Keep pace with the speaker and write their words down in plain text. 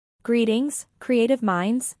Greetings, creative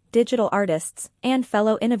minds, digital artists, and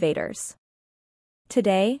fellow innovators.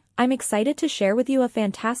 Today, I'm excited to share with you a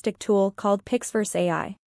fantastic tool called PixVerse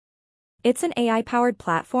AI. It's an AI-powered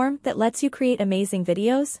platform that lets you create amazing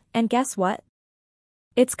videos, and guess what?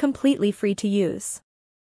 It's completely free to use.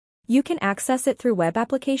 You can access it through web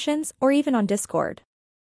applications or even on Discord.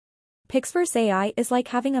 PixVerse AI is like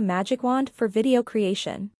having a magic wand for video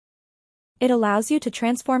creation. It allows you to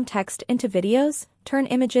transform text into videos, turn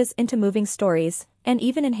images into moving stories, and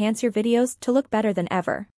even enhance your videos to look better than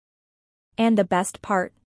ever. And the best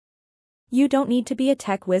part? You don't need to be a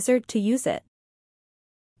tech wizard to use it.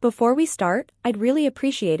 Before we start, I'd really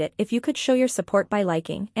appreciate it if you could show your support by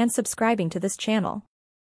liking and subscribing to this channel.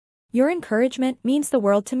 Your encouragement means the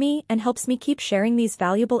world to me and helps me keep sharing these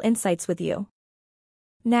valuable insights with you.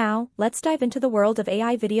 Now, let's dive into the world of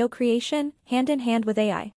AI video creation, hand in hand with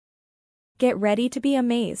AI. Get ready to be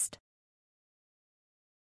amazed.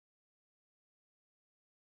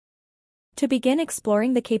 To begin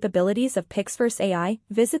exploring the capabilities of PixVerse AI,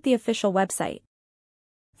 visit the official website.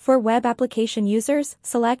 For web application users,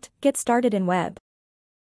 select Get Started in Web.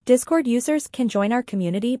 Discord users can join our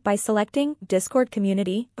community by selecting Discord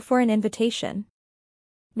Community for an invitation.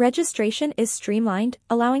 Registration is streamlined,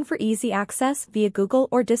 allowing for easy access via Google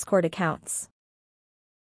or Discord accounts.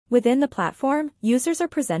 Within the platform, users are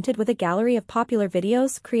presented with a gallery of popular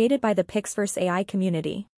videos created by the PixVerse AI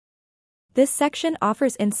community. This section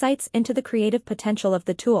offers insights into the creative potential of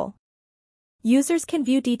the tool. Users can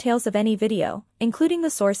view details of any video, including the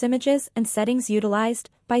source images and settings utilized,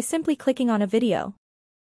 by simply clicking on a video.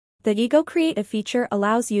 The Ego Create feature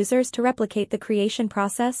allows users to replicate the creation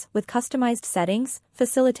process with customized settings,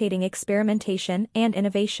 facilitating experimentation and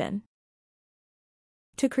innovation.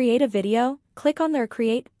 To create a video, click on the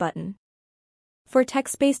Create button. For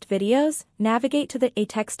text-based videos, navigate to the A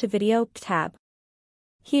Text-to-Video tab.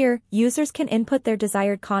 Here, users can input their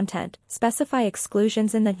desired content, specify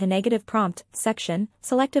exclusions in the negative prompt section,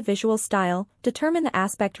 select a visual style, determine the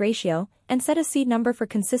aspect ratio, and set a seed number for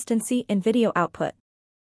consistency in video output.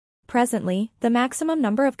 Presently, the maximum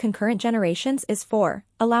number of concurrent generations is 4,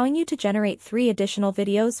 allowing you to generate 3 additional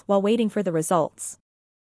videos while waiting for the results.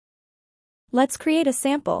 Let's create a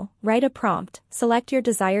sample. Write a prompt, select your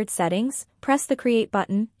desired settings, press the Create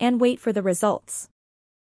button, and wait for the results.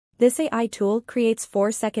 This AI tool creates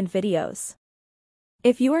 4-second videos.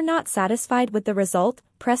 If you are not satisfied with the result,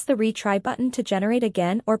 press the Retry button to generate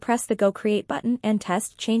again or press the Go Create button and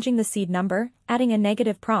test changing the seed number, adding a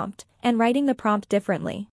negative prompt, and writing the prompt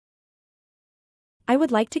differently. I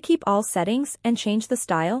would like to keep all settings and change the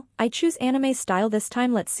style. I choose anime style this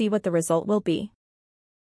time. Let's see what the result will be.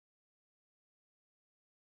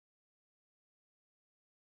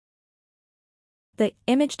 The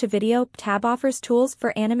Image to Video tab offers tools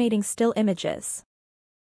for animating still images.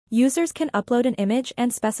 Users can upload an image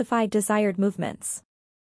and specify desired movements.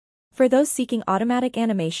 For those seeking automatic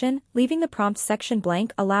animation, leaving the prompt section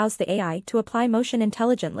blank allows the AI to apply motion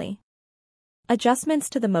intelligently.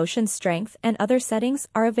 Adjustments to the motion strength and other settings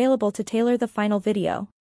are available to tailor the final video.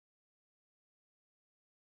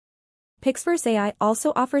 PixVerse AI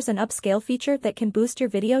also offers an upscale feature that can boost your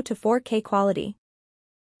video to 4K quality.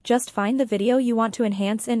 Just find the video you want to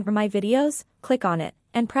enhance in My Videos, click on it,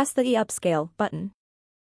 and press the Upscale button.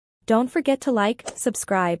 Don't forget to like,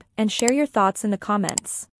 subscribe, and share your thoughts in the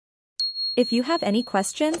comments. If you have any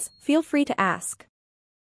questions, feel free to ask.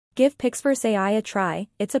 Give PixVerse AI a try.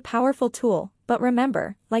 It's a powerful tool, but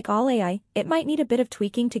remember, like all AI, it might need a bit of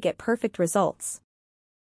tweaking to get perfect results.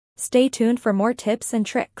 Stay tuned for more tips and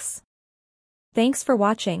tricks. Thanks for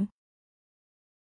watching.